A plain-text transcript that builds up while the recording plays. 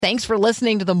Thanks for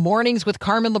listening to the Mornings with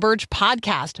Carmen LaBerge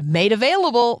podcast, made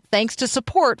available thanks to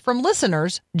support from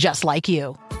listeners just like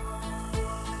you.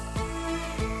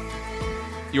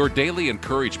 Your daily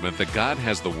encouragement that God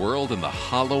has the world in the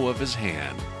hollow of his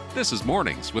hand. This is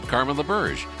Mornings with Carmen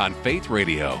LaBerge on Faith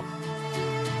Radio.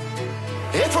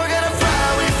 If we're gonna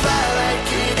fly, we fly like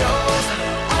eagles,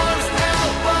 arms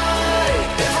out wide.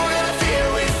 If we're gonna fear,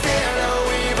 we fear no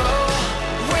evil.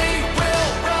 We will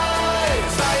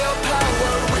rise. By your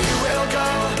power we will go.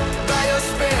 By your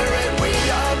spirit we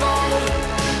are bold.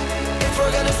 If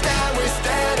we're gonna stand, we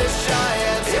stand as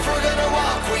giants. If we're gonna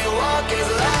walk, we walk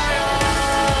as lions.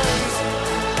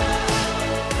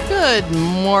 Good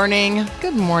morning.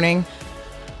 Good morning.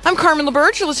 I'm Carmen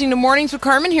LaBerge. You're listening to Mornings with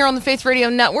Carmen here on the Faith Radio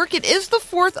Network. It is the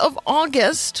 4th of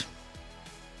August.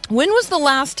 When was the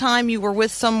last time you were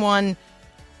with someone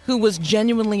who was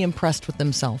genuinely impressed with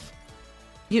themselves?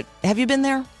 Have you been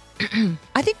there?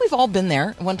 I think we've all been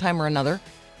there at one time or another.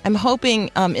 I'm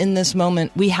hoping in this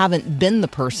moment we haven't been the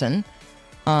person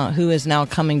who is now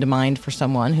coming to mind for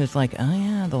someone who's like, oh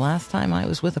yeah, the last time I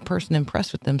was with a person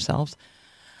impressed with themselves.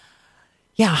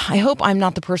 Yeah, I hope I'm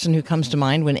not the person who comes to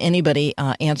mind when anybody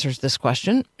answers this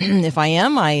question. If I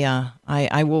am,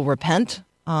 I will repent.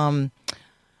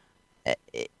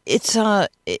 It's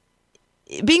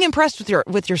being impressed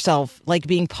with yourself, like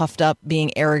being puffed up,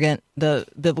 being arrogant. The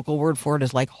biblical word for it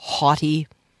is like haughty.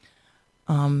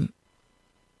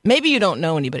 Maybe you don't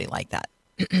know anybody like that.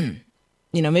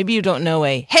 Maybe you don't know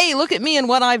hey, look at me and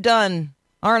what I've done.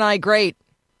 Aren't I great?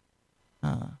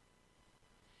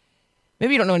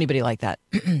 Maybe you don't know anybody like that.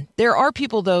 There are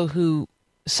people, though, who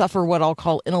suffer what I'll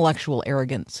call intellectual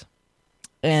arrogance.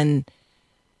 And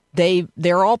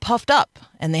they're all puffed up,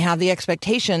 and they have the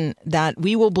expectation that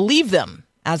we will believe them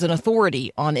as an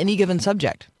authority on any given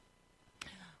subject.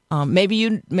 Maybe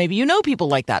you know people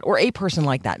like that, or a person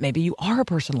like that. Maybe you are a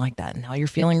person like that, and now you're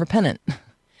feeling repentant.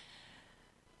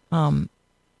 I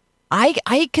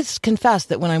confess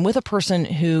that when I'm with a person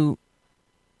who,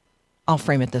 I'll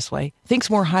frame it this way, thinks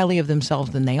more highly of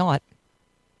themselves than they ought,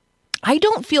 I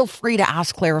don't feel free to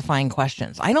ask clarifying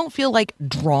questions. I don't feel like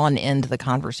drawn into the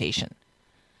conversation.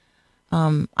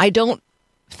 I don't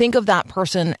think of that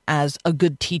person as a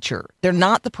good teacher. They're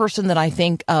not the person that I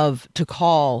think of to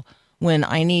call when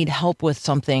I need help with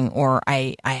something or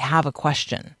I have a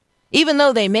question. Even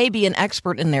though they may be an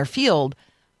expert in their field,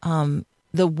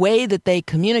 the way that they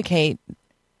communicate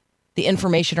the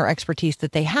information or expertise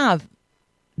that they have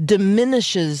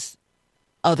diminishes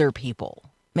other people,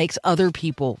 makes other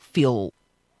people feel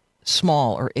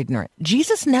small or ignorant.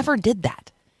 Jesus never did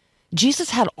that. Jesus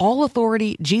had all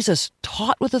authority. Jesus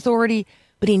taught with authority,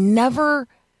 but he never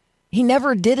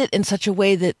did it in such a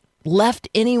way that left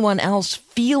anyone else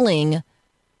feeling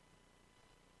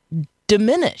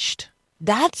diminished.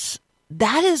 That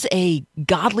is a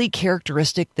godly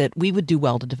characteristic that we would do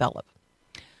well to develop.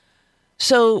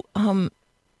 So,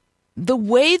 the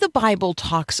way the Bible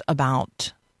talks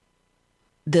about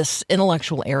this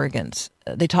intellectual arrogance,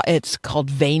 it's called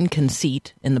vain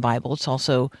conceit in the Bible. It's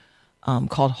also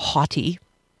called haughty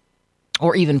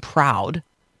or even proud.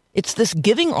 It's this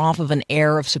giving off of an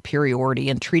air of superiority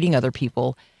and treating other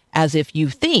people as if you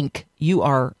think you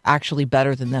are actually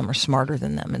better than them or smarter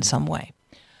than them in some way.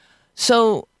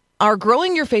 So our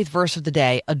Growing Your Faith verse of the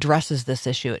day addresses this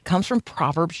issue. It comes from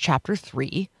Proverbs chapter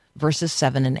 3, verses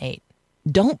 7 and 8.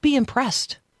 Don't be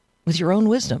impressed with your own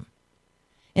wisdom.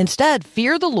 Instead,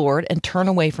 fear the Lord and turn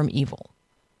away from evil.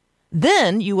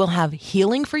 Then you will have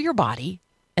healing for your body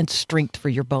and strength for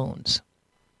your bones.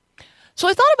 So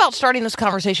I thought about starting this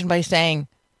conversation by saying,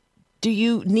 do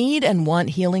you need and want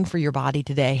healing for your body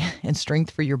today and strength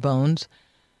for your bones?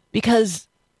 Because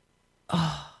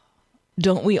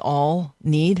don't we all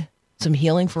need some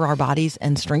healing for our bodies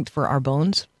and strength for our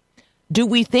bones? Do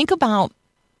we think about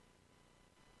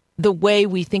the way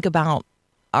we think about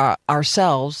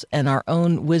ourselves and our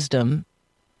own wisdom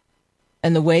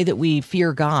and the way that we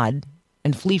fear God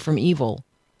and flee from evil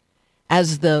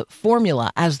as the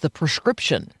formula, as the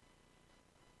prescription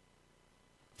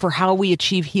for how we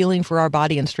achieve healing for our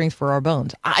body and strength for our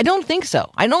bones? I don't think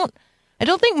so. I don't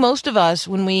think most of us,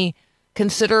 when we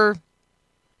consider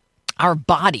our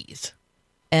bodies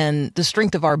and the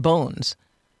strength of our bones,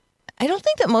 I don't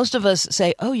think that most of us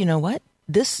say, oh, you know what?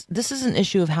 This is an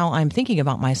issue of how I'm thinking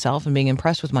about myself and being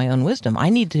impressed with my own wisdom. I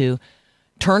need to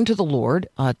turn to the Lord,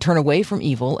 turn away from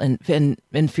evil, and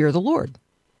fear the Lord.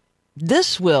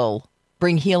 This will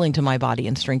bring healing to my body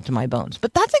and strength to my bones.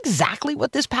 But that's exactly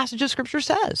what this passage of Scripture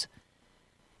says.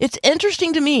 It's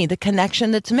interesting to me, the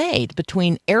connection that's made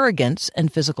between arrogance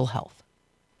and physical health.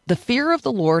 The fear of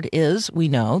the Lord is, we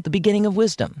know, the beginning of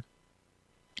wisdom.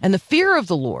 And the fear of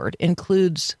the Lord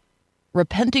includes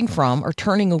repenting from or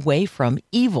turning away from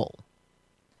evil.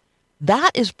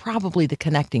 That is probably the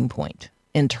connecting point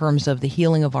in terms of the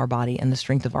healing of our body and the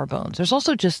strength of our bones. There's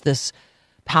also just this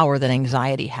power that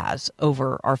anxiety has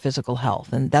over our physical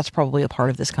health, and that's probably a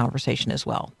part of this conversation as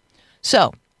well.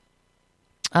 So,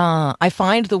 I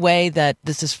find the way that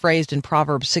this is phrased in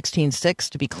Proverbs 16:6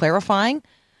 to be clarifying.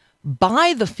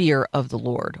 By the fear of the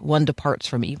Lord, one departs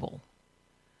from evil.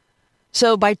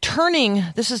 So by turning,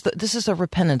 this is a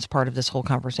repentance part of this whole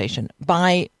conversation.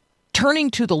 By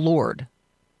turning to the Lord,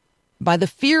 by the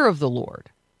fear of the Lord,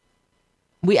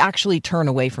 we actually turn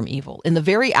away from evil. In the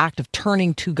very act of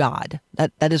turning to God,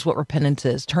 that is what repentance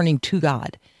is, turning to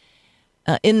God.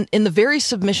 In the very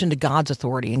submission to God's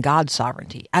authority and God's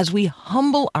sovereignty, as we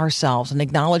humble ourselves and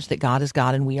acknowledge that God is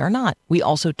God and we are not, we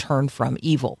also turn from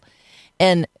evil.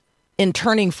 And in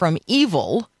turning from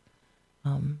evil,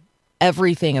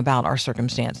 everything about our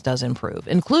circumstance does improve,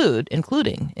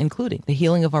 including the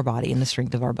healing of our body and the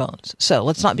strength of our bones. So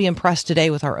let's not be impressed today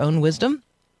with our own wisdom,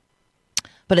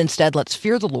 but instead let's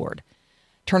fear the Lord,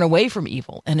 turn away from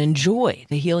evil, and enjoy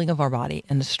the healing of our body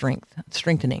and the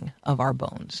strengthening of our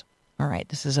bones. All right,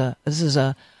 this is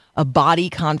a body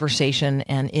conversation,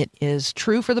 and it is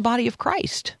true for the body of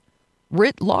Christ,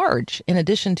 writ large, in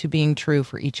addition to being true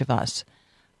for each of us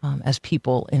as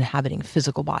people inhabiting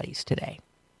physical bodies today.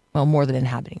 Well, more than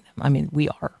inhabiting them. I mean, we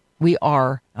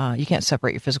are. You can't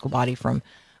separate your physical body from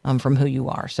who you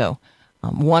are. So,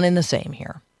 one and the same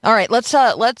here. All right, let's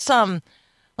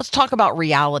talk about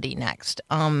reality next.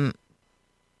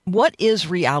 What is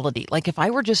reality? Like, if I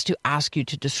were just to ask you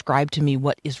to describe to me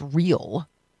what is real,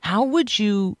 how would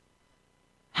you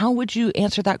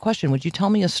answer that question? Would you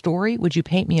tell me a story? Would you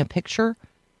paint me a picture?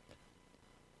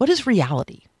 What is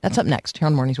reality? That's up next here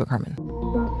on Mornings with Carmen.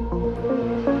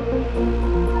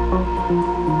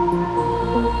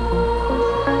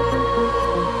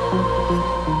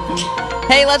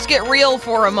 Hey, let's get real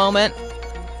for a moment.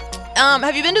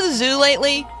 Have you been to the zoo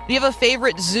lately? Do you have a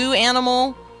favorite zoo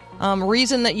animal?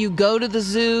 Reason that you go to the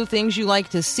zoo, things you like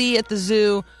to see at the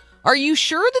zoo. Are you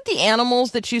sure that the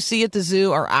animals that you see at the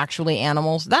zoo are actually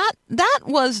animals? That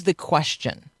was the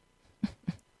question.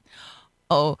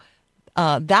 That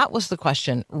was the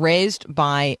question raised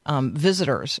by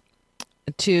visitors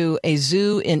to a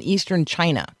zoo in eastern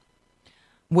China,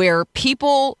 where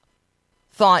people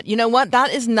thought, you know what, that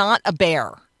is not a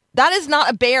bear. That is not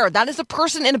a bear. That is a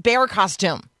person in a bear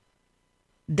costume.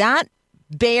 That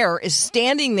bear is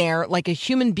standing there like a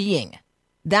human being.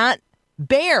 That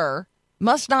bear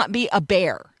must not be a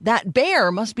bear. That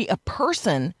bear must be a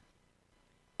person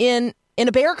in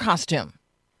a bear costume.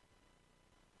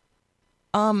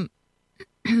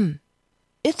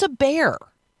 It's a bear.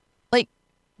 Like,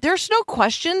 there's no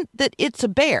question that it's a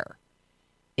bear.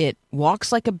 It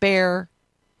walks like a bear.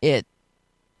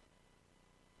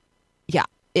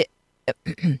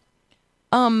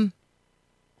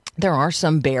 There are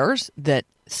some bears that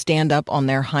stand up on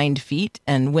their hind feet,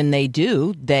 and when they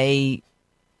do, they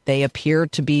appear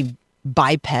to be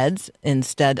bipeds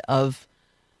instead of,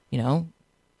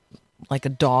 like a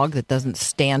dog that doesn't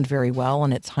stand very well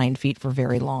on its hind feet for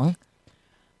very long.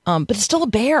 But it's still a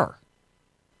bear.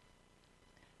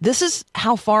 This is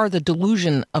how far the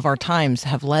delusion of our times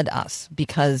have led us,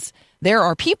 because there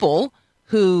are people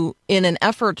who, in an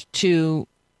effort to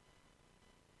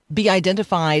be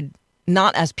identified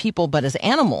not as people but as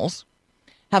animals,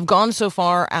 have gone so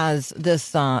far as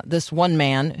this one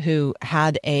man who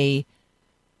had a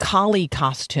collie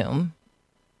costume,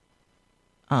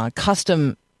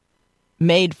 custom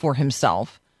made for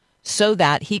himself, so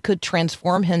that he could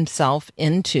transform himself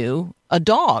into a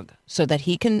dog, so that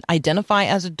he can identify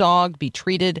as a dog, be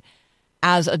treated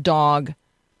as a dog.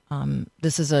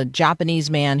 This is a Japanese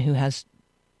man who has,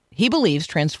 he believes,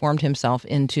 transformed himself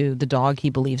into the dog he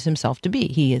believes himself to be.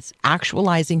 He is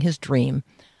actualizing his dream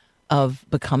of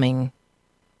becoming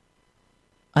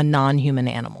a non-human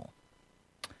animal.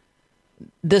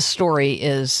 This story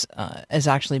has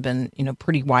actually been,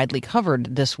 pretty widely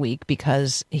covered this week,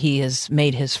 because he has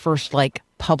made his first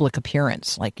public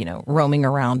appearance, roaming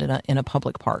around in a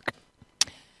public park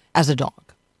as a dog.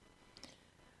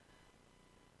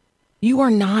 You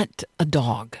are not a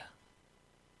dog.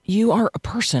 You are a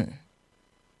person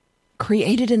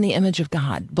created in the image of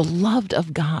God, beloved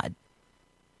of God.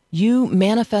 You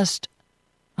manifest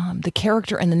the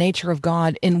character and the nature of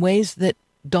God in ways that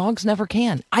dogs never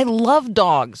can. I love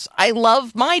dogs. I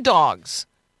love my dogs.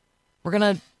 We're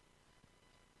gonna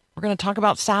talk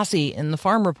about Sassy in the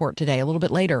Farm Report today, a little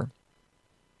bit later.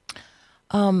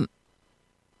 But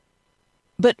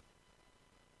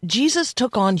Jesus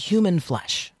took on human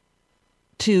flesh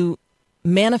to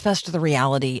manifest the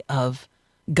reality of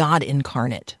God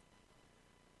incarnate.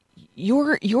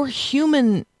 Your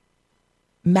human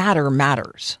matter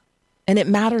matters, and it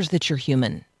matters that you're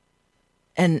human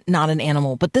and not an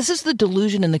animal. But this is the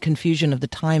delusion and the confusion of the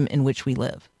time in which we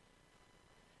live.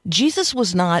 Jesus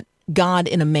was not God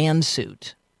in a man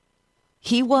suit.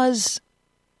 He was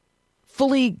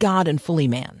fully God and fully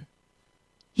man.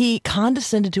 He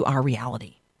condescended to our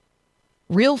reality.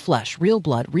 Real flesh, real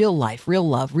blood, real life, real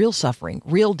love, real suffering,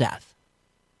 real death,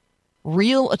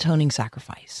 real atoning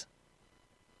sacrifice.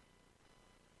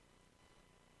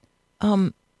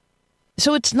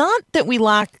 So it's not that we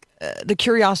lack the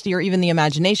curiosity or even the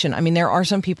imagination. I mean, there are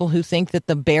some people who think that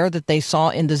the bear that they saw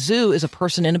in the zoo is a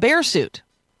person in a bear suit.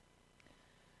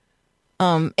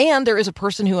 And there is a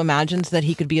person who imagines that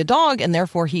he could be a dog, and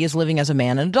therefore he is living as a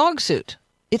man in a dog suit.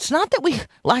 It's not that we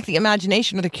lack the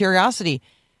imagination or the curiosity.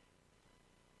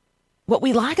 What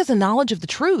we lack is a knowledge of the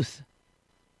truth.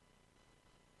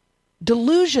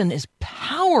 Delusion is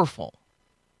powerful.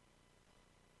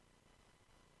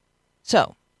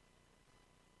 So,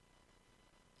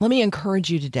 let me encourage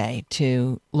you today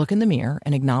to look in the mirror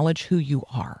and acknowledge who you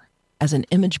are as an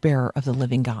image bearer of the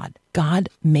living God. God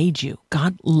made you.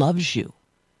 God loves you.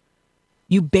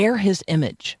 You bear his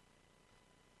image.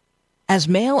 As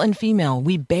male and female,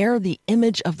 we bear the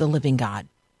image of the living God.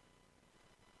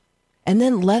 And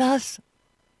then let us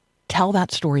tell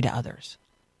that story to others.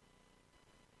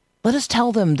 Let us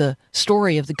tell them the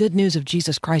story of the good news of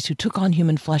Jesus Christ, who took on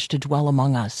human flesh to dwell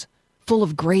among us, full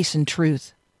of grace and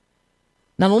truth.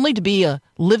 Not only to be a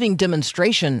living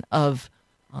demonstration of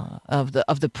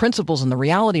the principles and the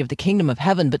reality of the kingdom of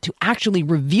heaven, but to actually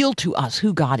reveal to us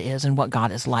who God is and what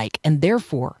God is like, and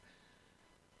therefore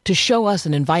to show us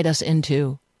and invite us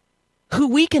into who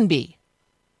we can be,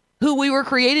 who we were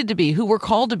created to be, who we're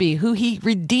called to be, who he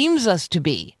redeems us to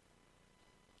be.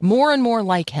 More and more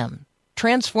like him,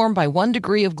 transformed by one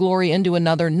degree of glory into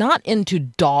another, not into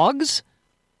dogs,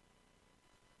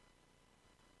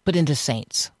 but into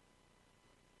saints.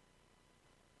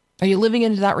 Are you living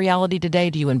into that reality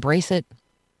today? Do you embrace it?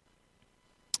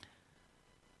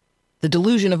 The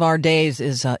delusion of our days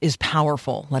is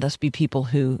powerful. Let us be people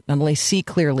who not only see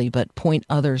clearly, but point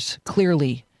others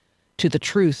clearly to the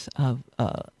truth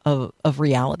of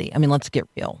reality. I mean, let's get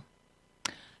real.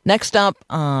 Next up,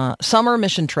 summer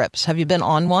mission trips. Have you been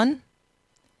on one?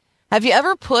 Have you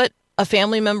ever put a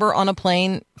family member on a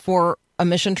plane for a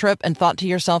mission trip and thought to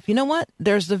yourself, you know what?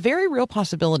 There's the very real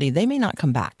possibility they may not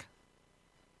come back.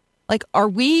 Like, are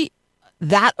we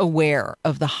that aware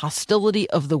of the hostility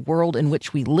of the world in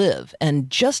which we live and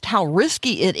just how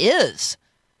risky it is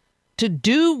to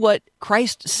do what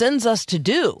Christ sends us to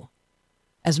do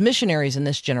as missionaries in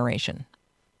this generation?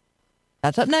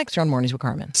 That's up next here on Mornings with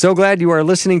Carmen. So glad you are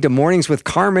listening to Mornings with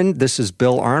Carmen. This is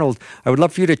Bill Arnold. I would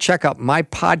love for you to check out my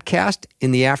podcast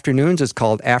in the afternoons. It's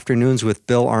called Afternoons with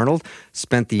Bill Arnold.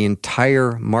 Spent the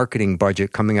entire marketing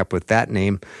budget coming up with that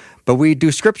name. But we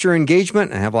do scripture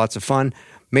engagement and have lots of fun.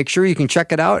 Make sure you can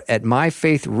check it out at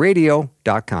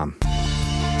myfaithradio.com.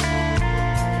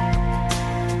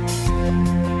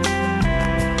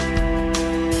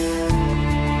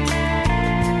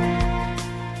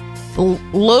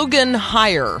 Logan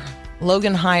Heyer.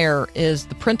 Logan Heyer is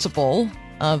the principal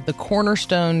of the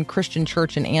Cornerstone Christian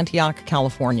Church in Antioch,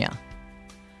 California.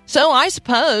 So I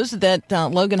suppose that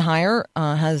Logan Heyer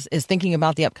is thinking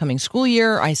about the upcoming school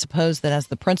year. I suppose that as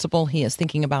the principal, he is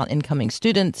thinking about incoming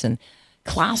students and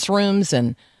classrooms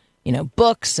and,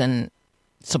 books and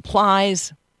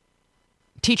supplies,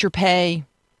 teacher pay,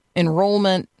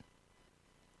 enrollment.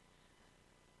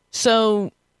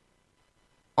 So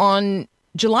on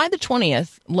July the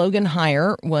 20th, Logan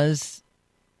Heyer was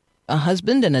a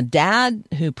husband and a dad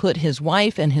who put his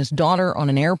wife and his daughter on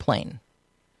an airplane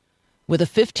with a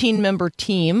 15-member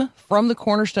team from the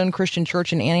Cornerstone Christian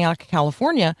Church in Antioch,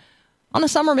 California, on a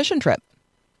summer mission trip.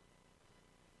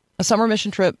 A summer mission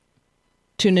trip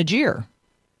to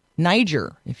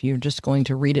Niger, if you're just going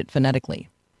to read it phonetically.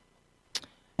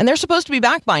 And they're supposed to be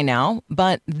back by now,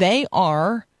 but they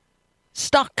are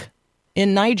stuck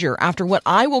in Niger after what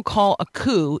I will call a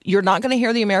coup. You're not going to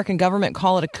hear the American government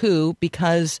call it a coup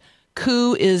because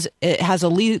coup has a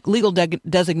legal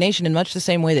designation in much the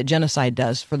same way that genocide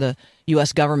does for the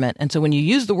U.S. government. And so when you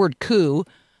use the word coup,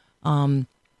 the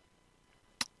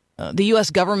U.S.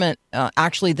 government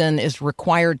actually then is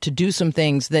required to do some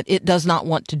things that it does not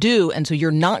want to do. And so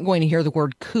you're not going to hear the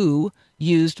word coup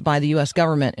used by the U.S.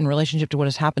 government in relationship to what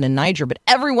has happened in Niger, but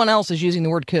everyone else is using the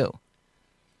word coup.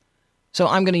 So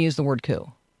I'm going to use the word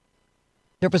coup.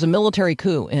 There was a military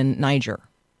coup in Niger.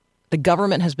 The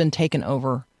government has been taken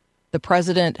over The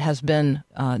president has been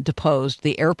deposed.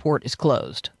 The airport is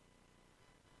closed.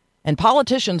 And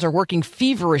politicians are working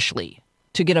feverishly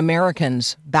to get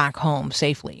Americans back home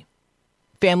safely.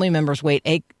 Family members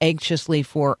wait anxiously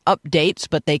for updates,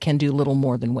 but they can do little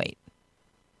more than wait.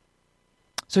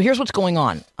 So here's what's going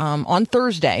on. On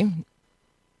Thursday,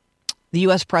 the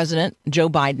U.S. President, Joe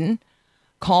Biden,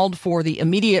 called for the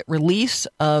immediate release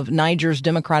of Niger's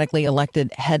democratically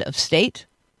elected head of state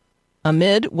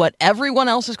amid what everyone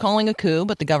else is calling a coup,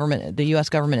 but the U.S.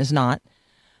 government is not.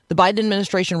 The Biden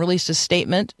administration released a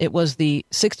statement. It was the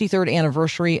 63rd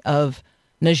anniversary of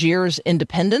Niger's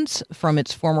independence from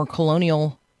its former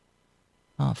colonial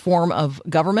form of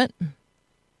government.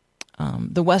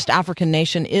 The West African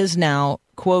nation is now,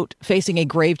 quote, facing a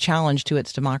grave challenge to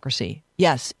its democracy.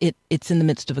 Yes, it's in the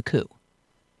midst of a coup.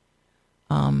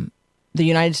 The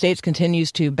United States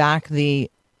continues to back the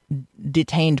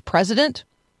detained president,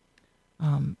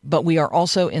 but we are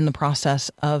also in the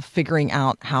process of figuring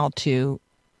out how to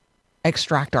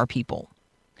extract our people.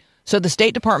 So the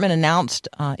State Department announced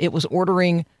it was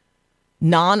ordering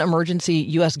non-emergency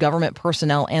U.S. government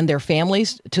personnel and their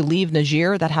families to leave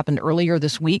Niger. That happened earlier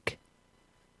this week.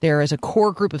 There is a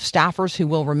core group of staffers who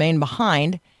will remain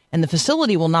behind, and the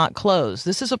facility will not close.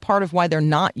 This is a part of why they're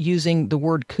not using the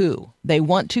word coup. They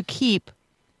want to keep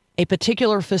a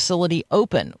particular facility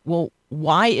open. Well,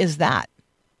 why is that?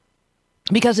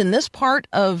 Because in this part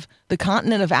of the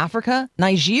continent of Africa,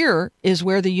 Niger is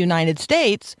where the United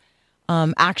States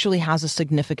actually has a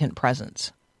significant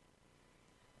presence.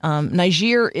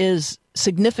 Niger is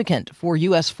significant for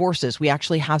U.S. forces. We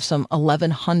actually have some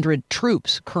 1,100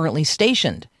 troops currently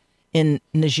stationed in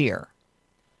Niger.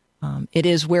 It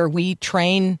is where we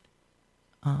train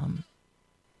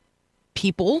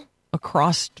people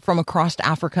from across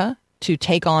Africa to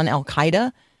take on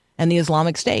Al-Qaeda and the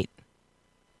Islamic State.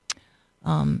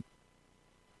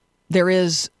 There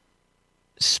is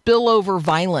spillover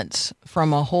violence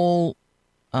from a whole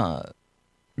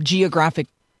geographic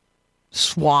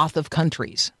swath of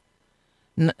countries.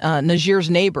 Niger's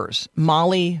neighbors,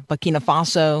 Mali, Burkina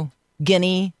Faso,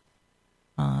 Guinea,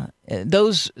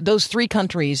 those three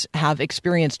countries have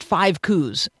experienced 5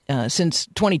 coups since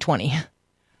 2020.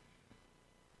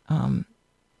 And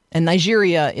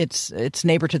Nigeria, its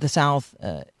neighbor to the south,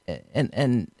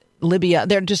 and Libya,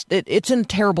 it's in a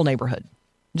terrible neighborhood.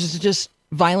 Just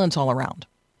violence all around.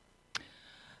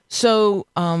 So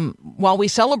while we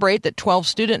celebrate that 12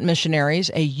 student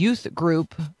missionaries, a youth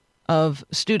group of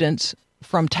students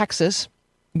from Texas,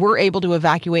 were able to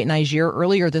evacuate Niger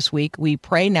earlier this week, we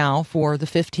pray now for the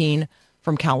 15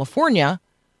 from California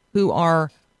who are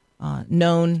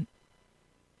known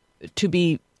to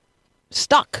be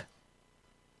stuck.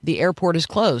 The airport is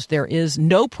closed. There is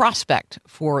no prospect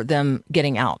for them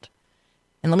getting out.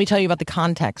 And let me tell you about the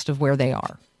context of where they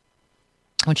are.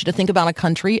 I want you to think about a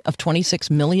country of 26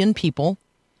 million people.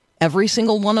 Every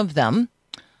single one of them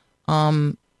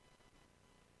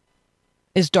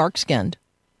is dark-skinned.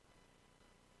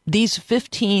 These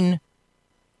 15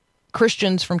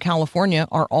 Christians from California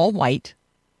are all white.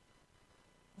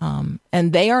 And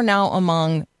they are now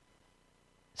among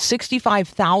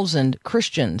 65,000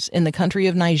 Christians in the country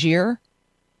of Niger,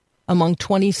 among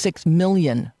 26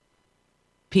 million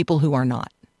people who are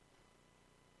not.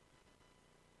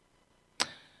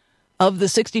 Of the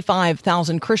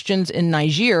 65,000 Christians in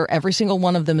Niger, every single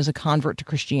one of them is a convert to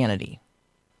Christianity.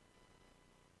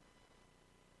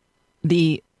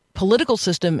 The political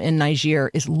system in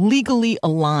Niger is legally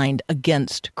aligned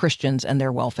against Christians and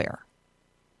their welfare.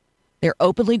 They're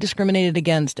openly discriminated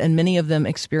against, and many of them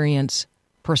experience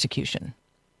persecution.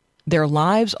 Their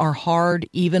lives are hard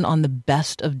even on the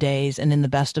best of days and in the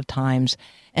best of times,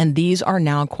 and these are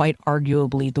now quite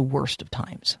arguably the worst of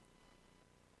times.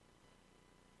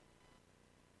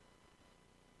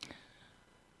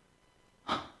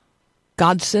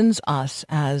 God sends us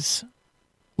as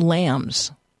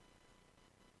lambs.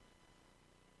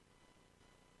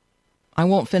 I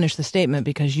won't finish the statement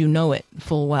because you know it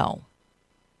full well.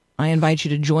 I invite you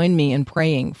to join me in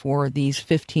praying for these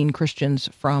 15 Christians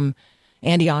from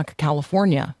Antioch,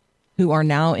 California, who are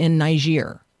now in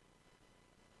Niger,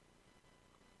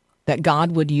 that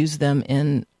God would use them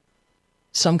in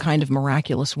some kind of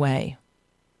miraculous way,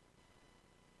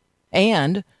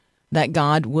 and that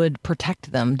God would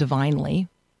protect them divinely,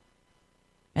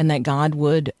 and that God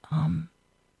would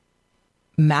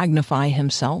magnify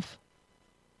himself,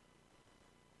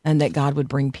 and that God would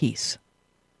bring peace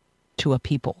to a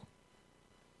people.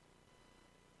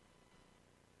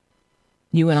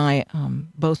 You and I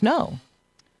both know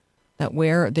that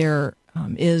where there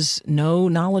is no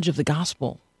knowledge of the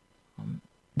gospel,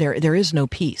 there is no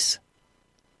peace.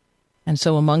 And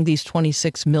so among these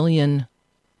 26 million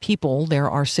people, there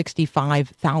are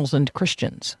 65,000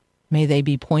 Christians. May they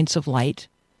be points of light,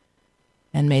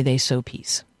 and may they sow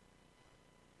peace.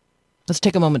 Let's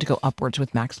take a moment to go upwards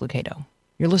with Max Lucado.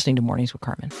 You're listening to Mornings with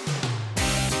Carmen.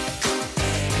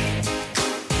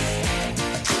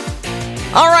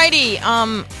 All righty.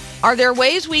 Are there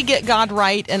ways we get God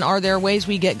right, and are there ways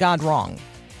we get God wrong?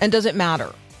 And does it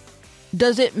matter?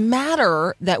 Does it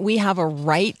matter that we have a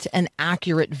right and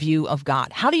accurate view of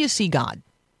God? How do you see God?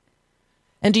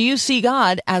 And do you see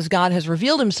God as God has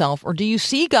revealed himself, or do you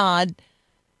see God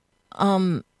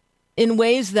in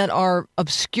ways that are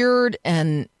obscured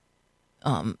and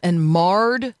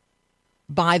marred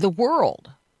by the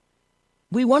world?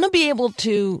 We want to be able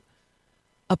to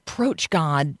approach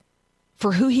God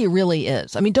for who he really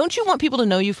is. I mean, don't you want people to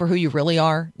know you for who you really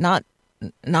are? Not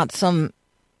some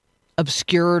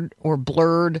obscured or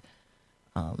blurred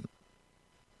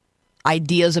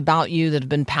ideas about you that have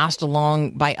been passed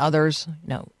along by others,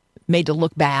 made to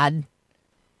look bad.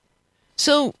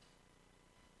 So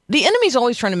the enemy's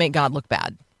always trying to make God look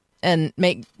bad and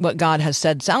make what God has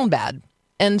said sound bad.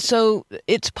 And so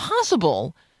it's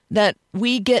possible that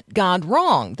we get God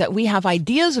wrong, that we have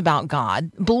ideas about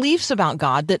God, beliefs about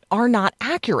God that are not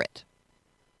accurate.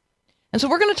 And so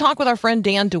we're going to talk with our friend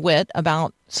Dan DeWitt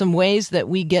about some ways that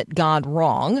we get God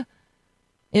wrong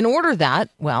in order that,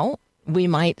 we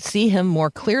might see him more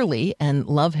clearly and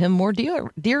love him more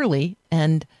dearly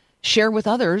and share with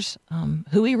others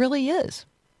who he really is.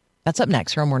 That's up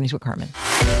next here on Mornings with Carmen.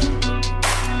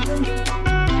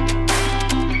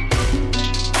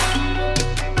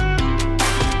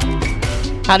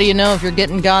 How do you know if you're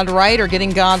getting God right or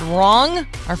getting God wrong?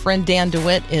 Our friend Dan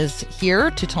DeWitt is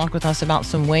here to talk with us about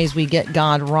some ways we get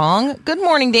God wrong. Good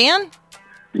morning, Dan.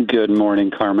 Good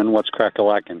morning, Carmen. What's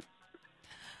crack-a-lackin'?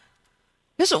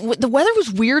 The weather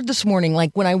was weird this morning.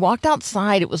 Like when I walked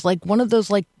outside, it was like one of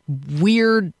those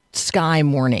weird sky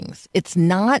mornings. It's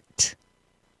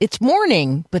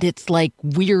morning, but it's like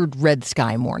weird red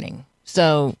sky morning.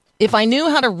 So if I knew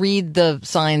how to read the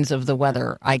signs of the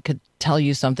weather, I could tell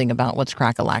you something about what's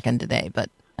crack-a-lackin' today, but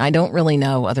I don't really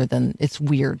know other than it's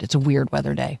weird. It's a weird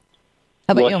weather day.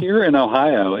 How about you? Here in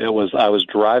Ohio, I was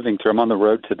driving through. I'm on the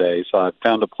road today, so I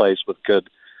found a place with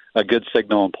a good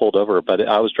signal and pulled over, but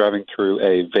I was driving through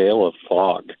a veil of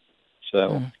fog.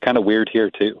 So kind of weird here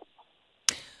too.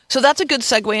 So that's a good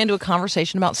segue into a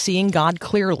conversation about seeing God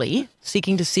clearly,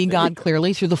 seeking to see God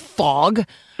clearly through the fog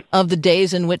of the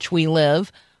days in which we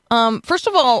live. First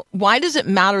of all, why does it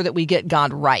matter that we get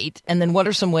God right? And then what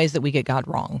are some ways that we get God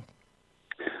wrong?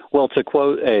 Well, to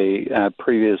quote a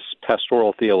previous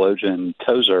pastoral theologian,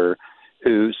 Tozer,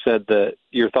 who said that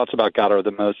your thoughts about God are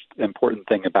the most important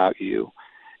thing about you.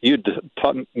 You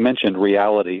mentioned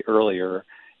reality earlier,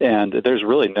 and there's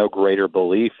really no greater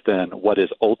belief than what is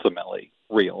ultimately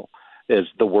real. Is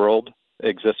the world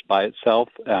exists by itself?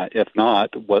 If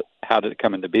not, how did it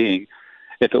come into being?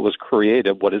 If it was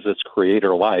created, what is its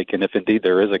creator like? And if indeed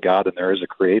there is a God and there is a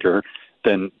creator,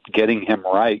 then getting him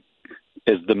right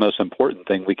is the most important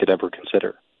thing we could ever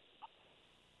consider.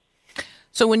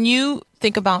 So when you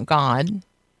think about God,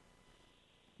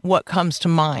 what comes to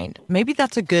mind? Maybe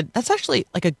that'd be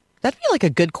like a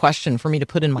good question for me to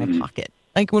put in my pocket.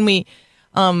 Like when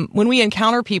we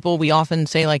encounter people, we often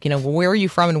say well, where are you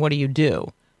from and what do you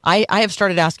do? I have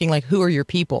started asking who are your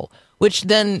people, which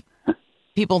then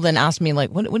people then ask me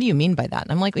what do you mean by that?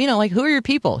 And I'm like, who are your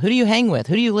people? Who do you hang with?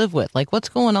 Who do you live with? What's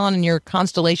going on in your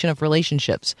constellation of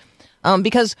relationships?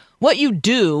 Because what you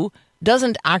do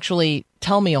doesn't actually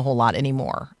tell me a whole lot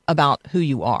anymore about who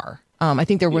you are. I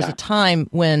think there was a time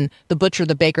when the butcher,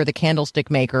 the baker, the candlestick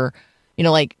maker,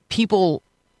 people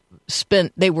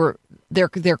spent,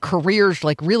 their careers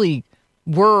really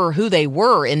were who they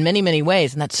were in many, many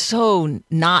ways. And that's so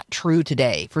not true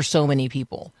today for so many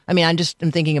people. I mean, I'm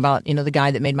thinking about, the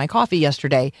guy that made my coffee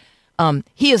yesterday.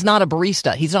 He is not a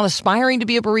barista. He's not aspiring to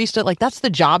be a barista. That's the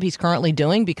job he's currently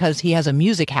doing because he has a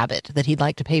music habit that he'd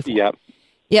like to pay for. Yep.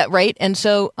 Yeah, right. And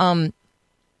so I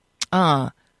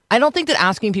don't think that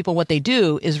asking people what they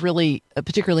do is really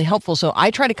particularly helpful. So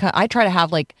I try to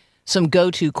have some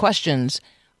go-to questions.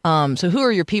 So who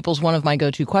are your people is one of my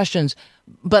go-to questions.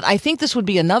 But I think this would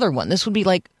be another one. This would be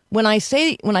when I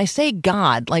say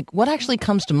God, what actually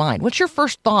comes to mind? What's your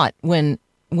first thought when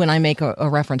I make a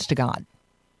reference to God?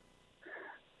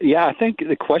 Yeah, I think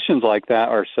the questions like that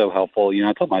are so helpful.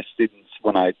 I tell my students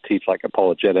when I teach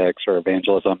apologetics or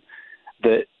evangelism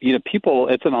that, people,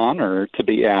 it's an honor to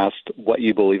be asked what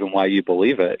you believe and why you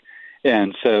believe it.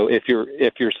 And so if you're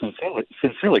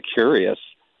sincerely curious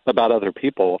about other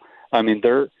people, I mean,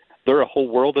 they're a whole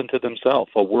world unto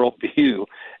themselves, a worldview,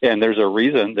 and there's a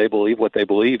reason they believe what they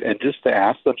believe. And just to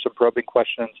ask them some probing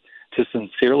questions, to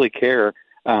sincerely care,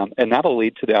 and that'll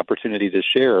lead to the opportunity to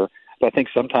share. But I think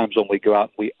sometimes when we go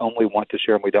out, we only want to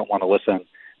share and we don't want to listen,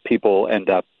 people end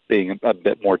up being a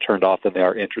bit more turned off than they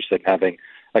are interested in having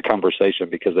a conversation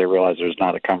because they realize there's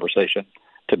not a conversation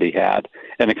to be had.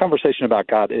 And a conversation about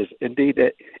God is indeed,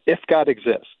 if God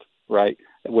exists, right,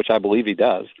 which I believe he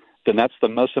does, then that's the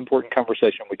most important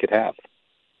conversation we could have.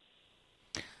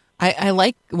 I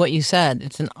like what you said.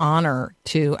 It's an honor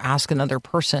to ask another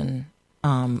person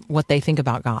what they think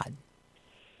about God,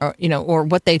 or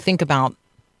what they think about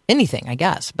anything, I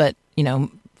guess. But,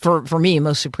 for me,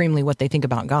 most supremely, what they think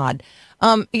about God.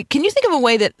 Can you think of a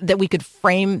way that we could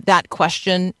frame that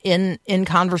question in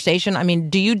conversation? I mean,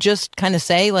 do you just kind of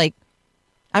say, like,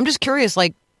 I'm just curious,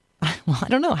 like, well, I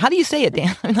don't know. How do you say it,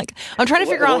 Dan? I'm trying to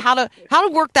figure out how to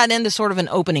work that into sort of an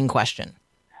opening question.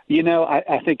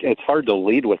 I think it's hard to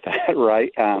lead with that,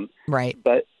 right? Right.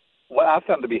 But what I've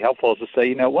found to be helpful is to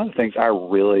say, one of the things I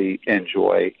really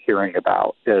enjoy hearing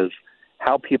about is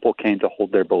how people came to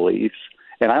hold their beliefs.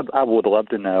 And I would love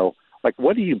to know, like,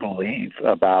 what do you believe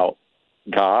about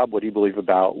God? What do you believe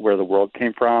about where the world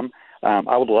came from?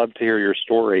 I would love to hear your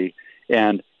story.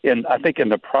 And I think in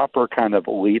the proper kind of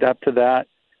lead up to that,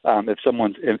 if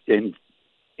someone's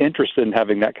interested in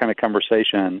having that kind of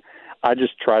conversation, I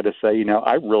just try to say,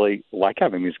 I really like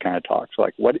having these kind of talks.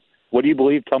 Like, what do you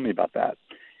believe? Tell me about that.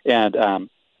 And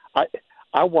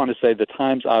I want to say the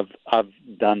times I've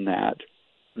done that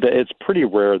it's pretty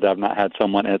rare that I've not had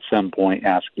someone at some point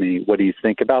ask me, what do you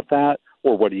think about that?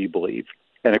 Or what do you believe?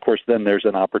 And of course, then there's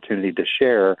an opportunity to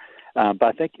share. But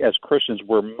I think as Christians,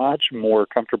 we're much more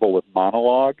comfortable with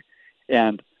monologue.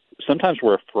 And sometimes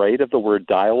we're afraid of the word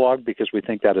dialogue because we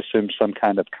think that assumes some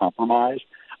kind of compromise.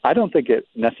 I don't think it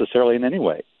necessarily in any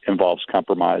way involves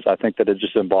compromise. I think that it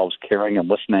just involves caring and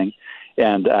listening.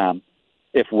 And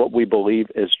if what we believe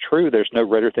is true, there's no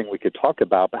greater thing we could talk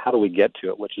about, but how do we get to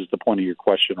it, which is the point of your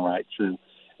question, right? So,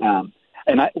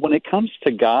 when it comes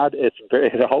to God, it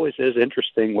always is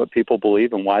interesting what people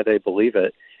believe and why they believe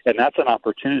it. And that's an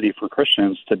opportunity for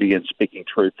Christians to begin speaking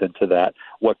truth into that,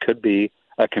 what could be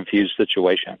a confused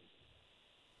situation.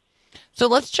 So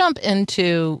let's jump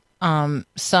into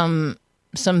some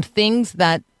things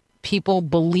that people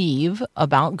believe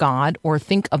about God or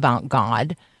think about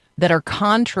God that are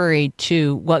contrary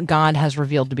to what God has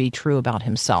revealed to be true about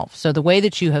himself. So the way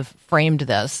that you have framed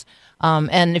this,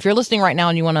 and if you're listening right now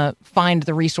and you want to find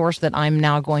the resource that I'm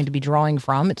now going to be drawing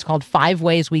from, it's called 5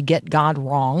 Ways We Get God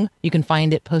Wrong. You can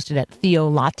find it posted at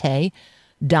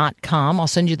theolatte.com. I'll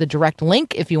send you the direct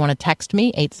link if you want to text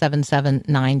me,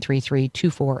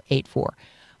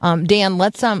 877-933-2484. Dan,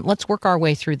 let's work our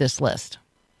way through this list.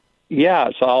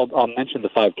 Yeah, so I'll mention the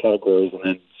 5 categories and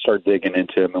then start digging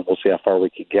into them, and we'll see how far we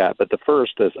can get. But the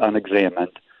first is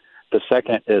unexamined. The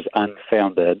second is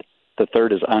unfounded. The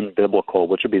third is unbiblical,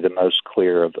 which would be the most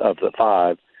clear of the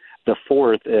 5. The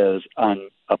fourth is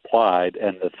unapplied,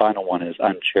 and the final one is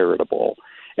uncharitable.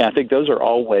 And I think those are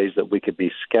all ways that we could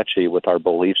be sketchy with our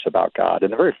beliefs about God.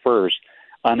 And the very first,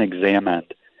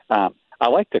 unexamined, I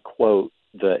like to quote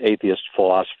the atheist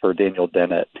philosopher Daniel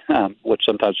Dennett, which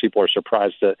sometimes people are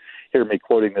surprised to hear me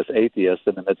quoting this atheist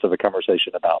in the midst of a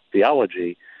conversation about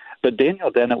theology. But Daniel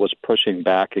Dennett was pushing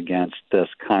back against this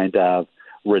kind of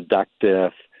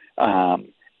reductive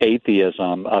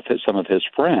atheism of some of his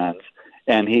friends,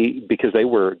 and because they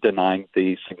were denying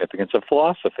the significance of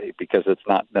philosophy, because it's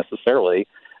not necessarily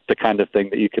the kind of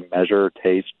thing that you can measure,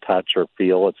 taste, touch, or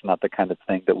feel. It's not the kind of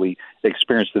thing that we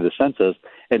experience through the senses.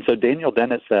 And so Daniel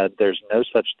Dennett said there's no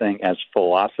such thing as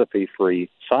philosophy-free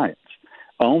science.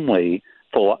 Only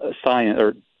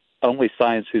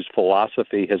science whose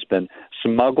philosophy has been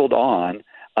smuggled on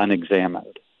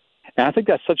unexamined. And I think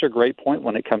that's such a great point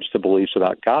when it comes to beliefs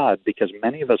about God, because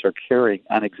many of us are carrying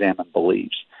unexamined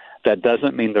beliefs. That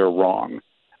doesn't mean they're wrong.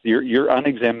 Your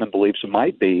unexamined beliefs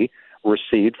might be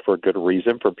received for good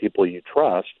reason for people you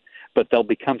trust, but they'll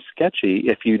become sketchy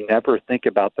if you never think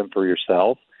about them for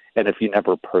yourself and if you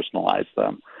never personalize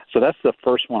them. So that's the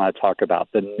first one I talk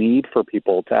about, the need for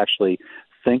people to actually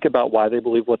think about why they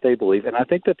believe what they believe. And I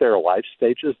think that there are life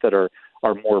stages that are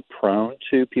more prone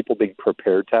to people being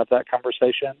prepared to have that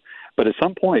conversation. But at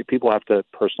some point, people have to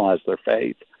personalize their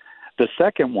faith. The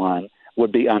second one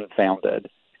would be unfounded.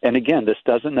 And again, this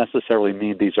doesn't necessarily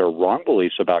mean these are wrong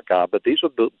beliefs about God, but these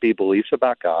would be beliefs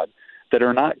about God that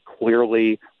are not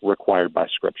clearly required by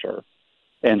Scripture.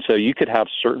 And so you could have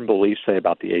certain beliefs, say,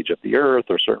 about the age of the earth,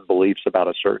 or certain beliefs about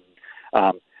a certain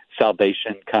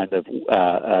salvation kind of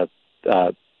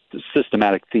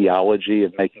systematic theology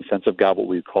of making sense of God, what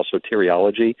we call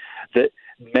soteriology, that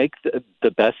make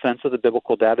the best sense of the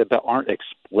biblical data but aren't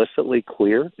explicitly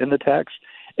clear in the text.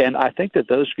 And I think that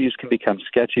those views can become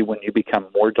sketchy when you become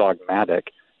more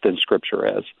dogmatic than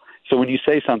Scripture is. So when you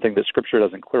say something that Scripture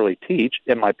doesn't clearly teach,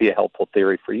 it might be a helpful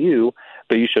theory for you,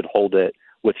 but you should hold it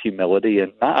with humility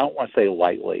and not, I don't want to say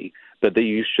lightly, but that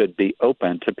you should be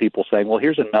open to people saying, well,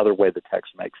 here's another way the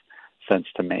text makes sense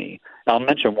to me. I'll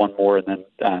mention one more and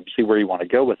then see where you want to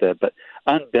go with it, but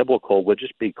unbiblical would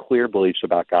just be clear beliefs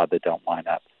about God that don't line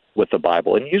up with the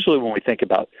Bible. And usually when we think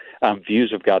about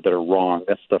views of God that are wrong,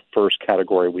 that's the first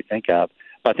category we think of.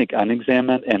 But I think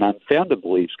unexamined and unfounded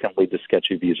beliefs can lead to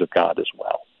sketchy views of God as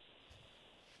well.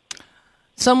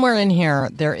 Somewhere in here,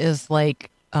 there is like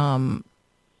our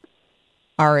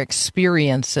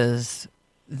experiences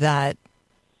that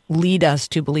lead us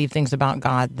to believe things about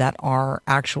God that are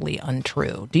actually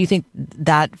untrue. Do you think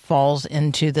that falls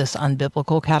into this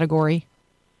unbiblical category?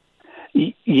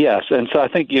 Yes, and so I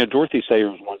think, Dorothy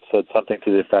Sayers once said something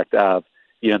to the effect of,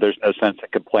 there's no sense in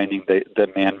complaining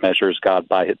that man measures God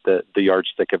by the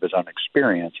yardstick of his own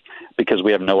experience because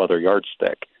we have no other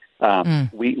yardstick.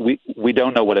 We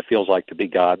don't know what it feels like to be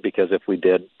God because if we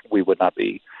did, we would not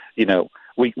be,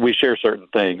 we share certain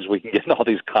things. We can get into all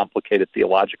these complicated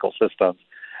theological systems.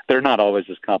 They're not always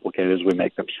as complicated as we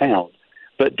make them sound.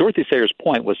 But Dorothy Sayers'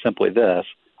 point was simply this.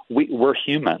 We're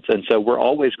humans, and so we're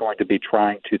always going to be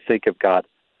trying to think of God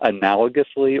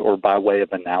analogously or by way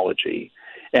of analogy.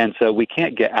 And so we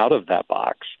can't get out of that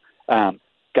box.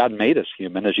 God made us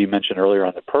human, as you mentioned earlier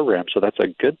on the program, so that's a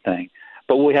good thing.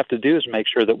 But what we have to do is make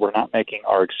sure that we're not making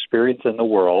our experience in the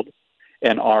world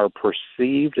and our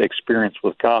perceived experience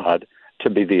with God to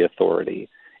be the authority.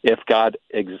 If God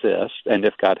exists and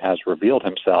if God has revealed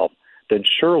himself, then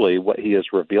surely what he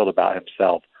has revealed about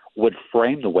himself would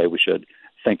frame the way we should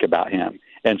think about him.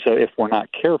 And so if we're not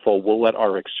careful, we'll let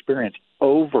our experience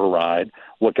override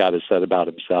what God has said about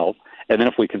himself. And then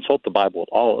if we consult the Bible at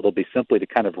all, it'll be simply to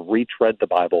kind of retread the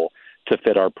Bible to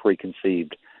fit our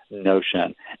preconceived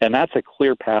notion. And that's a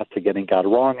clear path to getting God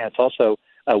wrong. And it's also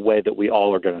a way that we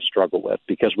all are going to struggle with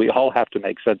because we all have to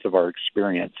make sense of our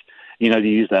experience. To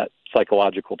use that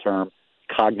psychological term,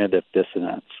 cognitive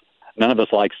dissonance. None of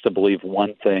us likes to believe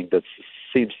one thing that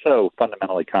seems so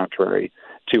fundamentally contrary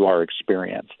to our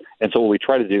experience. And so what we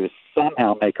try to do is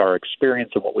somehow make our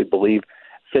experience and what we believe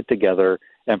fit together.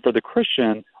 And for the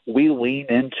Christian, we lean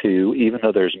into, even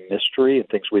though there's mystery and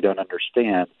things we don't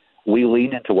understand, we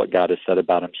lean into what God has said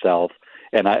about himself.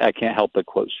 And I can't help but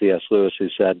quote C.S. Lewis, who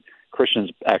said,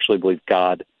 Christians actually believe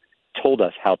God told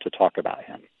us how to talk about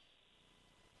him.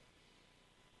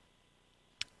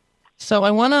 So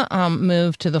I want to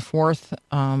move to the fourth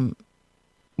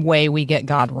way we get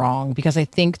God wrong, because I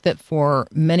think that for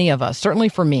many of us, certainly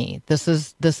for me, this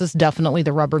is definitely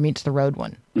the rubber meets the road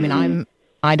one. I mean,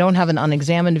 I don't have an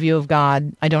unexamined view of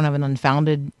God. I don't have an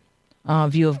unfounded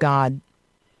view of God.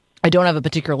 I don't have a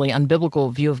particularly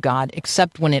unbiblical view of God,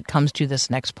 except when it comes to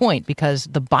this next point, because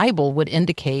the Bible would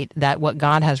indicate that what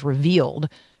God has revealed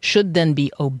should then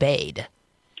be obeyed.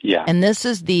 Yeah. And this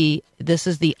is the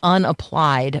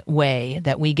unapplied way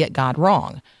that we get God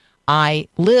wrong. I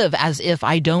live as if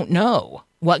I don't know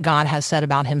what God has said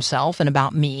about himself and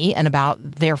about me and about,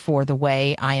 therefore, the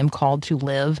way I am called to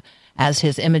live as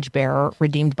his image bearer,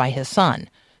 redeemed by his Son.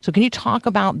 So can you talk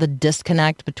about the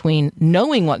disconnect between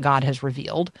knowing what God has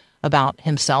revealed about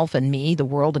himself and me, the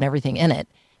world and everything in it,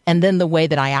 and then the way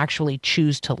that I actually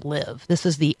choose to live? This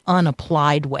is the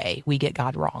unapplied way we get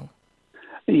God wrong.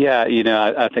 Yeah,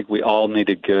 I think we all need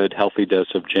a good, healthy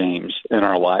dose of James in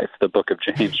our life, the book of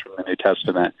James from the New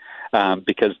Testament,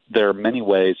 because there are many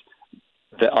ways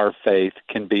that our faith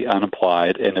can be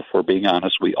unapplied. And if we're being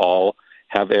honest, we all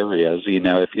have areas.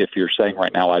 If you're saying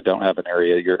right now, I don't have an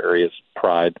area, your area is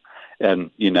pride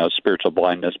and, spiritual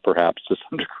blindness, perhaps to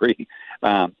some degree.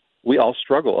 We all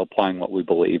struggle applying what we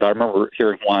believe. I remember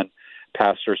hearing one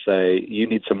pastor say, you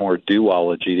need some more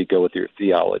duology to go with your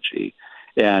theology.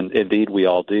 And indeed, we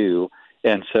all do.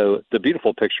 And so the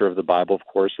beautiful picture of the Bible, of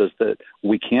course, is that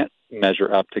we can't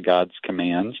measure up to God's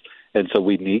commands, and so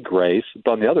we need grace.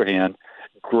 But on the other hand,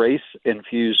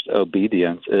 grace-infused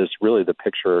obedience is really the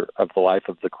picture of the life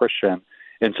of the Christian.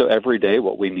 And so every day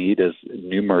what we need is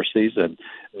new mercies and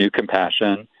new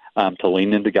compassion, to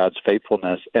lean into God's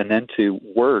faithfulness, and then to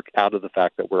work out of the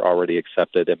fact that we're already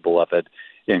accepted and beloved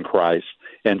in Christ.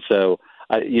 And so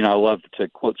I love to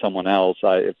quote someone else.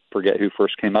 I forget who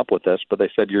first came up with this, but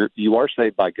they said, you are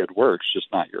saved by good works,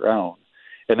 just not your own.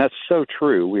 And that's so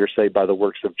true. We are saved by the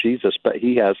works of Jesus, but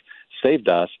he has saved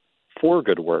us for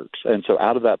good works. And so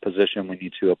out of that position, we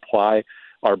need to apply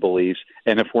our beliefs.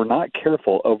 And if we're not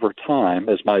careful over time,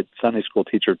 as my Sunday school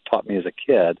teacher taught me as a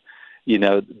kid,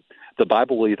 the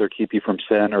Bible will either keep you from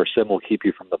sin or sin will keep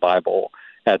you from the Bible.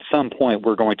 At some point,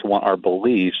 we're going to want our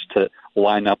beliefs to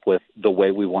line up with the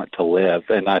way we want to live.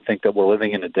 And I think that we're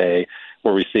living in a day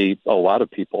where we see a lot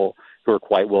of people who are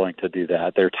quite willing to do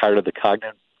that. They're tired of the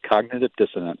cognitive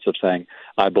dissonance of saying,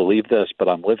 I believe this, but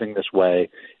I'm living this way.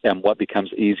 And what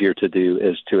becomes easier to do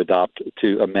is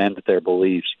to amend their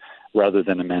beliefs rather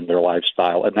than amend their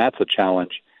lifestyle. And that's a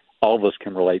challenge all of us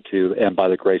can relate to. And by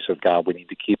the grace of God, we need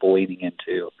to keep leaning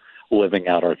into living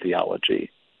out our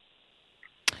theology.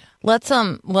 Let's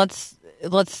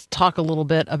talk a little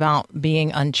bit about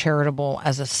being uncharitable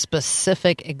as a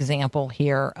specific example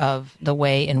here of the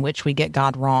way in which we get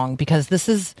God wrong, because this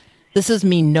is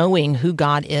me knowing who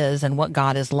God is and what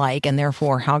God is like, and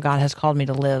therefore how God has called me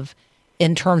to live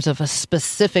in terms of a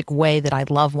specific way that I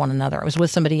love one another. I was with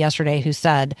somebody yesterday who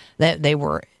said that they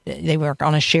were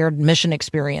on a shared mission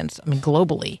experience,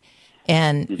 globally.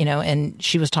 And, and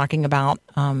she was talking about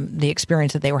the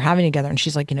experience that they were having together. And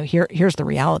she's like, here's the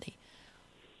reality.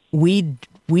 We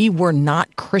were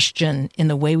not Christian in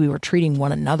the way we were treating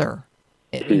one another,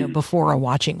 before a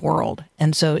watching world.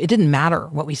 And so it didn't matter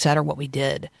what we said or what we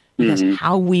did, because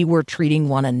how we were treating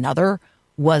one another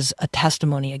was a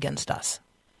testimony against us.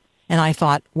 And I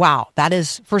thought, wow, that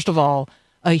is, first of all,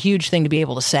 a huge thing to be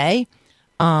able to say.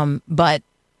 But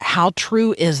how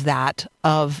true is that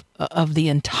of the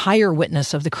entire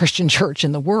witness of the Christian church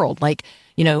in the world? Like,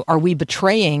 are we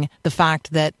betraying the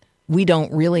fact that we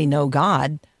don't really know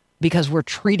God because we're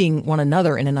treating one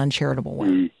another in an uncharitable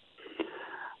way?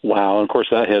 Wow. And of course,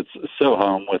 that hits so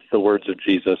home with the words of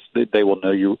Jesus. They will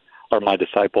know you are my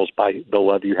disciples by the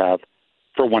love you have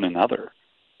for one another.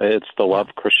 It's the love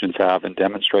Christians have and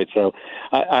demonstrate. So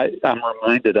I'm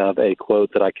reminded of a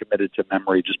quote that I committed to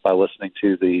memory just by listening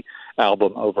to the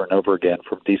album over and over again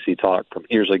from DC Talk from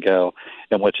years ago,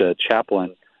 in which a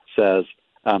chaplain says,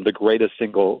 the greatest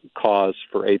single cause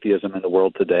for atheism in the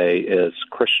world today is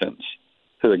Christians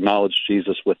who acknowledge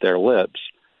Jesus with their lips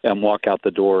and walk out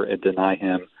the door and deny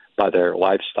him by their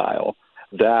lifestyle.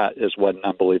 That is what an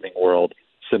unbelieving world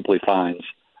simply finds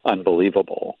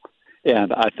unbelievable.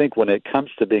 And I think when it comes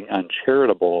to being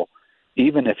uncharitable,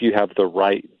 even if you have the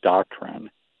right doctrine,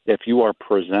 if you are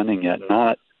presenting it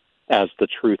not as the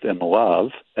truth in love,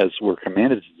 as we're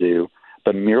commanded to do,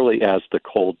 but merely as the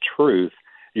cold truth,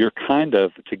 you're kind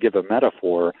of, to give a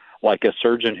metaphor, like a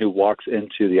surgeon who walks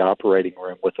into the operating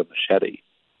room with a machete.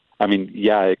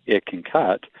 It can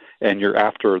cut, and you're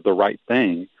after the right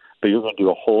thing, but you're going to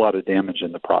do a whole lot of damage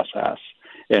in the process.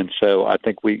 And so I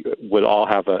think we would all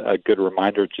have a good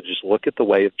reminder to just look at the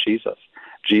way of Jesus.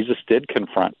 Jesus did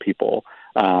confront people,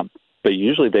 but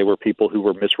usually they were people who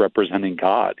were misrepresenting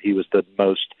God. He was the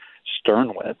most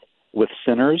stern with. With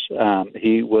sinners,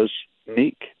 he was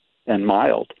meek and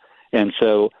mild. And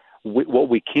so what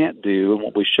we can't do and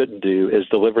what we shouldn't do is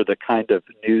deliver the kind of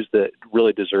news that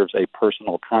really deserves a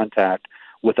personal contact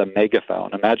with a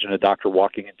megaphone. Imagine a doctor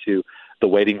walking into the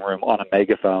waiting room on a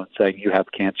megaphone saying you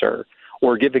have cancer,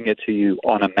 or giving it to you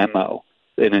on a memo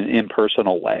in an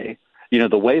impersonal way.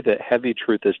 The way that heavy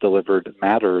truth is delivered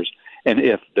matters. And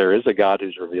if there is a God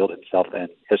who's revealed himself in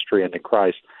history and in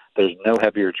Christ, there's no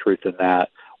heavier truth than that.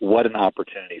 What an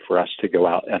opportunity for us to go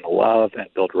out and love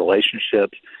and build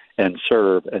relationships and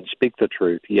serve and speak the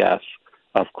truth. Yes,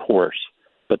 of course,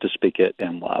 but to speak it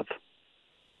in love.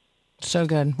 So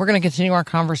good. We're going to continue our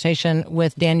conversation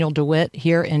with Daniel DeWitt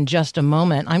here in just a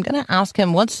moment. I'm going to ask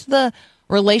him, what's the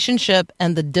relationship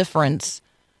and the difference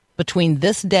between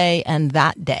this day and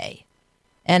that day?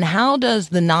 And how does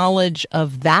the knowledge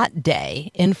of that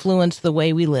day influence the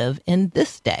way we live in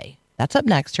this day? That's up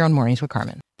next here on Mornings with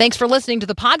Carmen. Thanks for listening to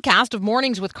the podcast of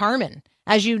Mornings with Carmen.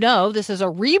 As you know, this is a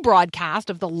rebroadcast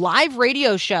of the live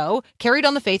radio show carried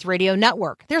on the Faith Radio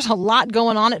Network. There's a lot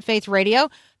going on at Faith Radio.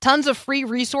 Tons of free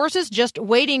resources just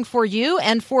waiting for you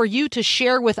and for you to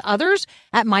share with others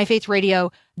at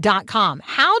myfaithradio.com.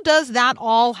 How does that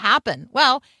all happen?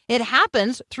 Well, it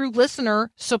happens through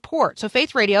listener support. So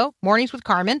Faith Radio, Mornings with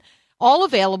Carmen, all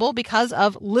available because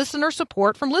of listener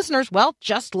support from listeners, well,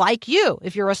 just like you.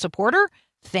 If you're a supporter,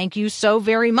 thank you so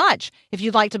very much. If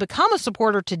you'd like to become a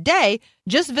supporter today,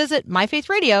 just visit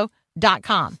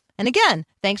myfaithradio.com. And again,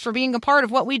 thanks for being a part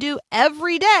of what we do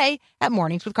every day at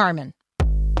Mornings with Carmen.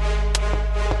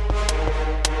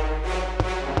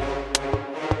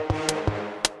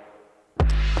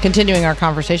 Continuing our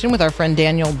conversation with our friend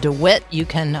Daniel DeWitt. You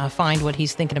can find what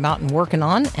he's thinking about and working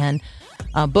on and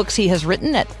books he has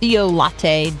written at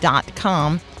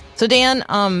theolatte.com. So Dan,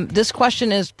 this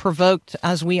question is provoked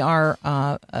as we are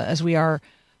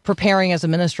preparing as a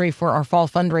ministry for our fall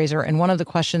fundraiser. And one of the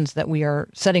questions that we are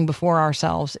setting before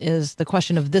ourselves is the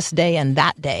question of this day and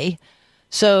that day.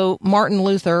 So Martin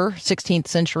Luther, 16th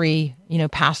century,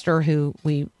 pastor who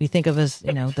we think of as,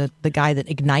 the guy that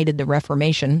ignited the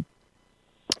Reformation.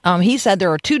 He said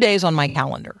there are 2 days on my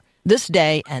calendar, this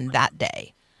day and that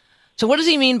day. So what does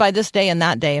he mean by this day and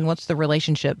that day, and what's the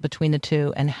relationship between the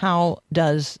two, and how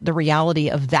does the reality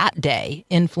of that day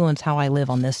influence how I live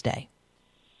on this day?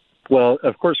 Well,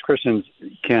 of course, Christians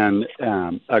can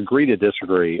agree to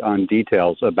disagree on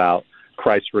details about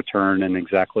Christ's return and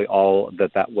exactly all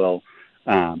that will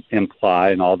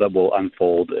imply and all that will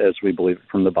unfold as we believe it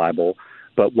from the Bible.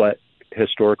 But what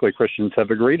historically Christians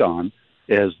have agreed on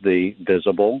is the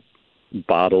visible,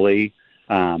 bodily,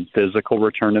 physical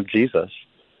return of Jesus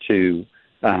to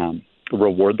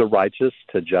reward the righteous,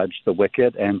 to judge the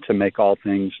wicked, and to make all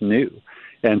things new.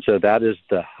 And so that is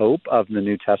the hope of the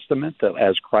New Testament, that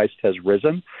as Christ has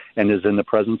risen and is in the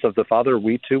presence of the Father,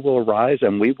 we too will arise,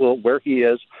 and we will, where he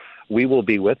is, we will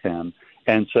be with him.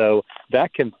 And so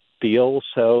that can feel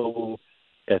so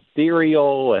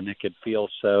ethereal, and it could feel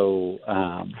so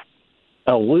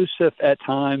elusive at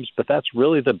times, but that's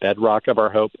really the bedrock of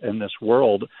our hope in this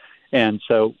world. And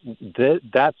so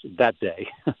that's that day.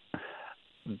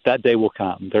 That day will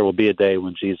come. There will be a day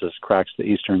when Jesus cracks the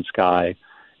eastern sky,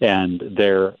 and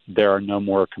there are no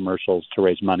more commercials to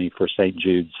raise money for St.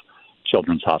 Jude's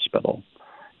Children's Hospital,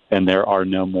 and there are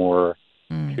no more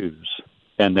coups,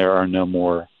 and there are no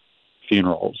more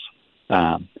funerals.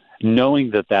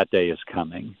 Knowing that day is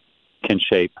coming can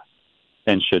shape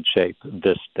and should shape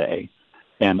this day.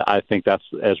 And I think that's,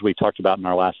 as we talked about in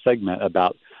our last segment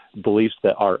about beliefs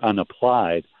that are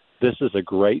unapplied, this is a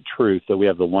great truth that we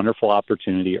have the wonderful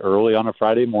opportunity early on a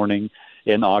Friday morning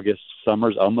in August.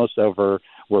 Summer's almost over.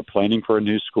 We're planning for a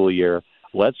new school year.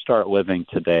 Let's start living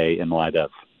today in light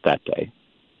of that day.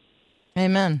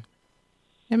 Amen.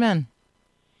 Amen.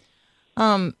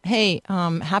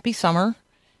 Happy summer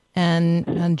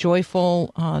and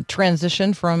joyful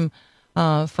transition from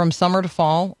summer to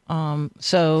fall.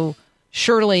 So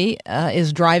Shirley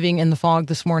is driving in the fog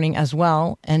this morning as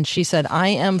well, and she said, I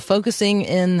am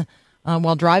focusing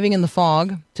while driving in the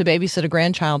fog to babysit a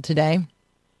grandchild today.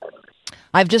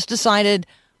 I've just decided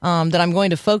that I'm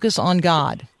going to focus on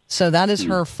God. So that is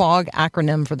her FOG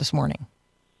acronym for this morning.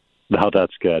 No,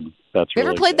 that's good. That's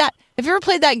really good. Have you ever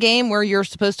played that game where you're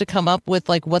supposed to come up with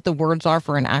like what the words are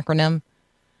for an acronym?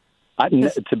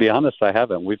 To be honest, I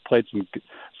haven't. We've played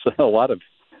a lot of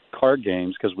card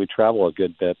games because we travel a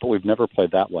good bit, but we've never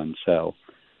played that one. So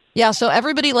yeah, so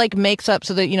everybody like makes up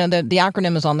so that the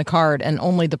acronym is on the card, and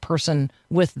only the person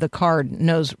with the card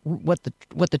knows what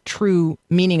the true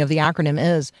meaning of the acronym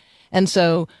is. And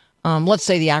so let's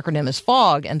say the acronym is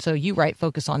FOG, and so you write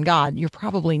focus on God. You're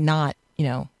probably not,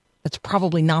 that's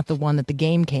probably not the one that the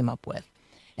game came up with.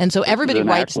 And so everybody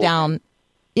writes down,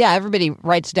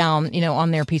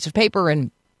 on their piece of paper and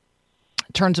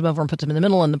turns them over and puts them in the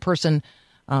middle, and the person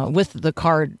with the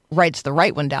card writes the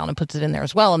right one down and puts it in there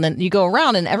as well. And then you go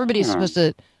around, and everybody's supposed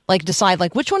to like decide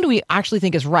like which one do we actually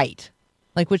think is right,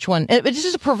 like which one. It's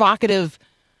just a provocative.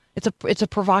 It's a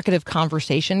provocative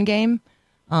conversation game,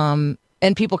 and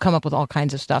people come up with all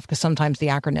kinds of stuff because sometimes the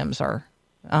acronyms are,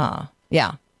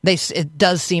 it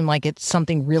does seem like it's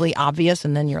something really obvious,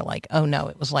 and then you're like, oh no,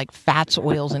 it was like fats,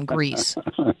 oils, and grease.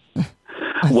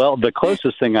 Well, the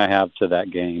closest thing I have to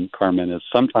that game, Carmen, is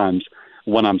sometimes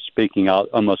when I'm speaking, I'll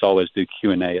almost always do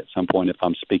Q&A at some point if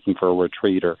I'm speaking for a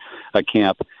retreat or a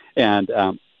camp. And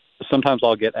sometimes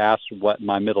I'll get asked what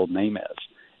my middle name is.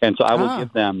 And so I will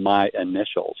give them my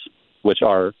initials, which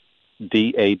are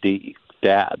DAD,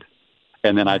 Dad.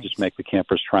 And then I just make the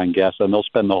campers try and guess, and they'll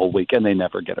spend the whole week, and they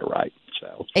never get it right.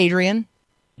 So Adrian?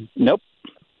 Nope.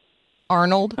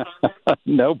 Arnold?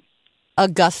 Nope.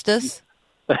 Augustus?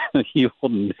 You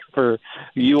will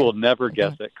never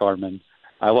guess it, Carmen.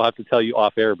 I will have to tell you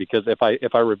off air, because if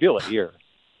I reveal it here,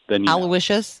 then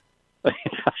Aloysius?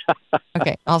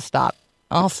 Okay, I'll stop.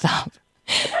 All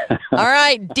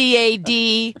right,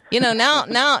 DAD.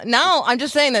 Now I'm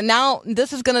just saying that now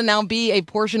this is going to now be a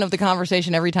portion of the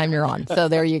conversation every time you're on. So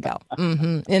there you go.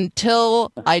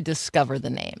 Until I discover the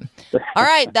name. All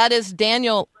right, that is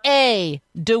Daniel A.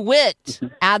 DeWitt.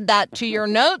 Add that to your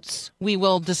notes. We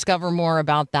will discover more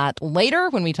about that later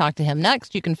when we talk to him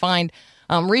next. You can find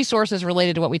resources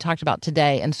related to what we talked about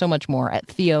today and so much more at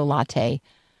theolatte.com.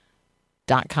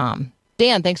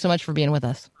 Dan, thanks so much for being with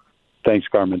us. Thanks,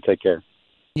 Carmen. Take care.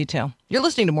 You too. You're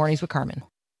listening to Mornings with Carmen.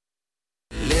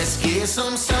 Let's get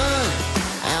some sun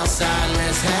outside.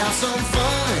 Let's have some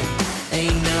fun.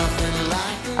 Ain't nothing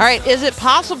like. All right. Is it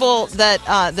possible that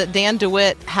that Dan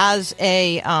DeWitt has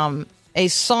a a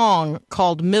song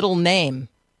called Middle Name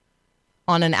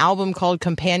on an album called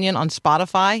Companion on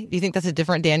Spotify. Do you think that's a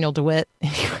different Daniel DeWitt?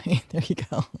 Anyway, there you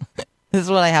go. This is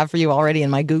what I have for you already in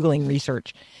my Googling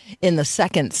research in the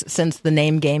seconds since the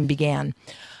name game began.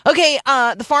 Okay,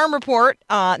 the Farm Report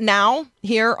now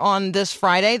here on this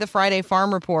Friday, the Friday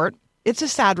Farm Report. It's a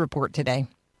sad report today.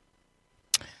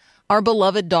 Our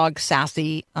beloved dog,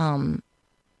 Sassy,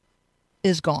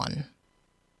 is gone.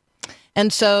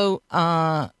 And so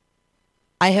I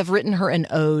have written her an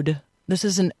ode. This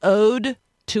is an ode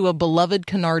to a beloved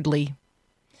Canardly.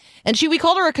 And we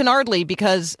called her a Canardly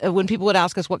because when people would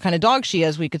ask us what kind of dog she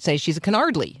is, we could say she's a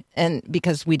Canardly. And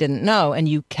because we didn't know, and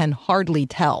you can hardly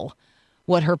tell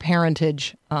what her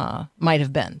parentage might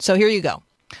have been. So here you go.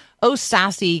 Oh,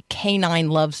 sassy canine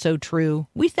love so true,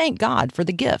 we thank God for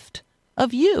the gift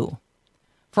of you.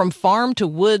 From farm to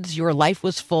woods your life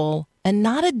was full, and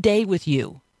not a day with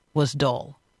you was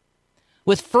dull.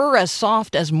 With fur as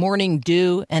soft as morning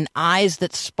dew and eyes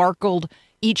that sparkled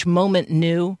each moment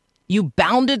new, you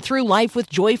bounded through life with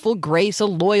joyful grace, a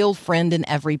loyal friend in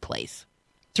every place.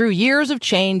 Through years of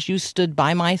change you stood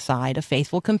by my side, a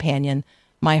faithful companion,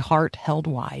 my heart held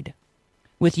wide.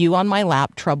 With you on my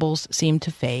lap, troubles seemed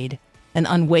to fade, an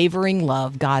unwavering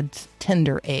love, God's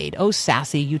tender aid. Oh,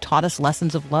 Sassy, you taught us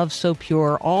lessons of love so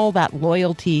pure, all that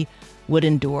loyalty would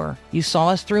endure. You saw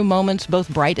us through moments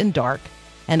both bright and dark,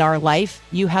 and our life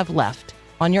you have left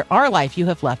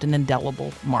an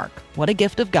indelible mark. What a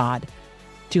gift of God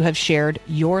to have shared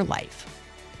your life.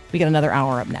 We got another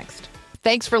hour up next.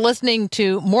 Thanks for listening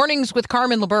to Mornings with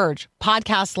Carmen LaBerge.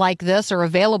 Podcasts like this are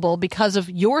available because of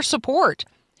your support.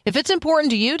 If it's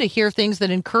important to you to hear things that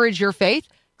encourage your faith,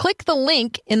 click the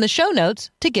link in the show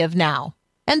notes to give now.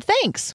 And thanks.